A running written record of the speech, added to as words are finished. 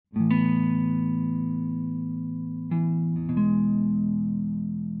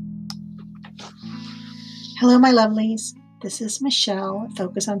Hello, my lovelies. This is Michelle at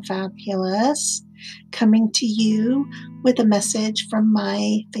Focus on Fabulous, coming to you with a message from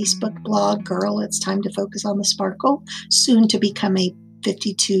my Facebook blog, Girl, It's Time to Focus on the Sparkle, soon to become a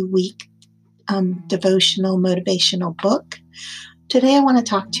 52-week devotional, motivational book. Today, I want to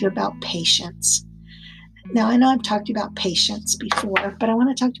talk to you about patience. Now, I know I've talked to you about patience before, but I want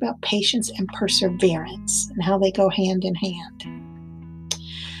to talk to you about patience and perseverance and how they go hand in hand.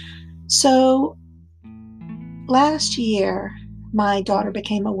 So, last year, my daughter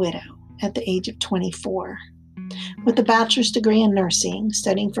became a widow at the age of 24. With a bachelor's degree in nursing,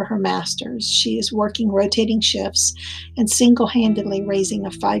 studying for her master's, she is working rotating shifts and single-handedly raising a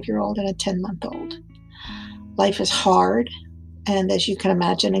 5-year-old and a 10-month-old. Life is hard and, as you can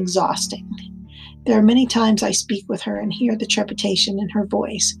imagine, exhausting. There are many times I speak with her and hear the trepidation in her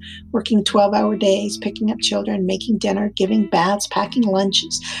voice, working 12-hour days, picking up children, making dinner, giving baths, packing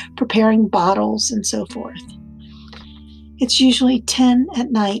lunches, preparing bottles, and so forth. It's usually 10 at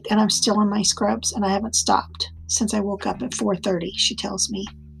night and I'm still in my scrubs and I haven't stopped since I woke up at 4:30, she tells me.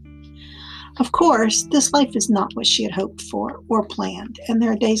 Of course, this life is not what she had hoped for or planned, and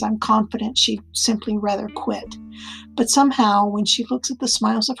there are days I'm confident she'd simply rather quit. But somehow, when she looks at the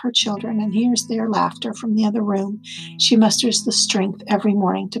smiles of her children and hears their laughter from the other room, she musters the strength every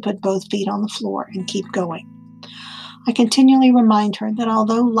morning to put both feet on the floor and keep going. I continually remind her that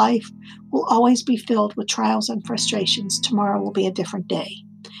although life will always be filled with trials and frustrations, tomorrow will be a different day,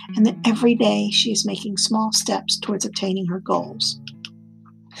 and that every day she is making small steps towards obtaining her goals.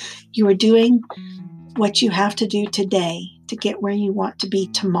 You are doing what you have to do today to get where you want to be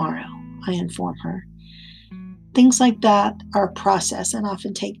tomorrow, I inform her. Things like that are a process and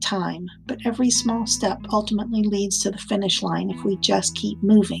often take time, but every small step ultimately leads to the finish line if we just keep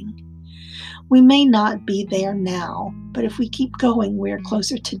moving. We may not be there now, but if we keep going, we are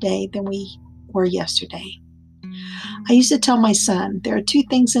closer today than we were yesterday. I used to tell my son, there are 2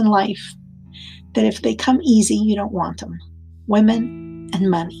 things in life that if they come easy, you don't want them: women and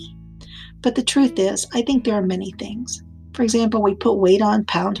money. But the truth is, I think there are many things. For example, we put weight on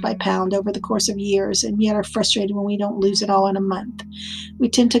pound by pound over the course of years and yet are frustrated when we don't lose it all in a month. We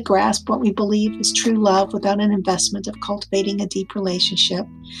tend to grasp what we believe is true love without an investment of cultivating a deep relationship,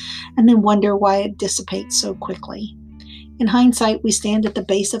 and then wonder why it dissipates so quickly. In hindsight, we stand at the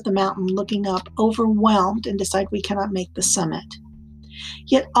base of the mountain looking up, overwhelmed, and decide we cannot make the summit.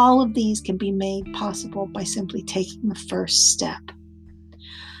 Yet all of these can be made possible by simply taking the first step.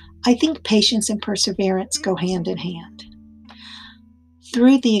 I think patience and perseverance go hand in hand.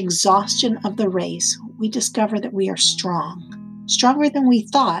 Through the exhaustion of the race, we discover that we are strong, stronger than we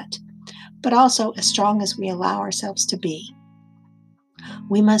thought, but also as strong as we allow ourselves to be.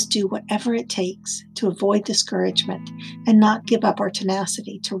 We must do whatever it takes to avoid discouragement and not give up our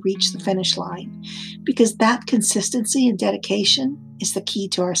tenacity to reach the finish line, because that consistency and dedication is the key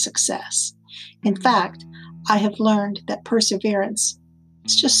to our success. In fact, I have learned that perseverance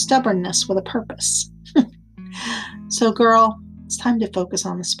is just stubbornness with a purpose. So, girl, it's time to focus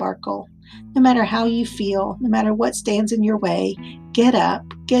on the sparkle. No matter how you feel, no matter what stands in your way, get up,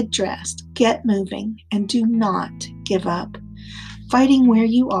 get dressed, get moving, and do not give up. Fighting where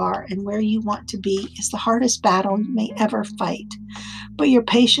you are and where you want to be is the hardest battle you may ever fight, but your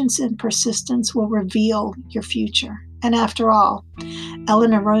patience and persistence will reveal your future. And after all,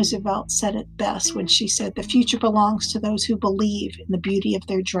 Eleanor Roosevelt said it best when she said, "The future belongs to those who believe in the beauty of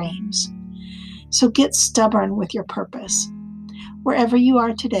their dreams." So get stubborn with your purpose. Wherever you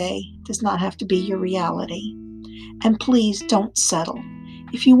are today does not have to be your reality. And please don't settle.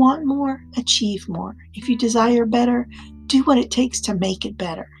 If you want more, achieve more. If you desire better, do what it takes to make it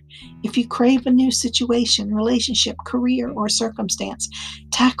better. If you crave a new situation, relationship, career, or circumstance,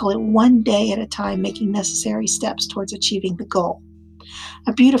 tackle it one day at a time, making necessary steps towards achieving the goal.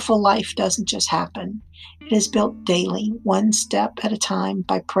 A beautiful life doesn't just happen. It is built daily, one step at a time,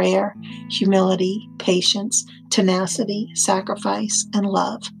 by prayer, humility, patience, tenacity, sacrifice, and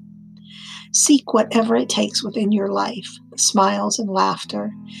love. Seek whatever it takes within your life, smiles and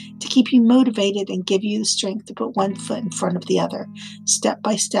laughter, to keep you motivated and give you the strength to put one foot in front of the other, step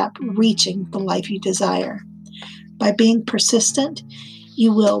by step, reaching the life you desire. By being persistent,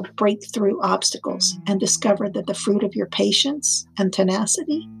 you will break through obstacles and discover that the fruit of your patience and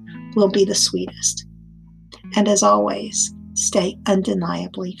tenacity will be the sweetest. And as always, stay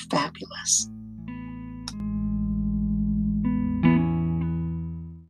undeniably fabulous.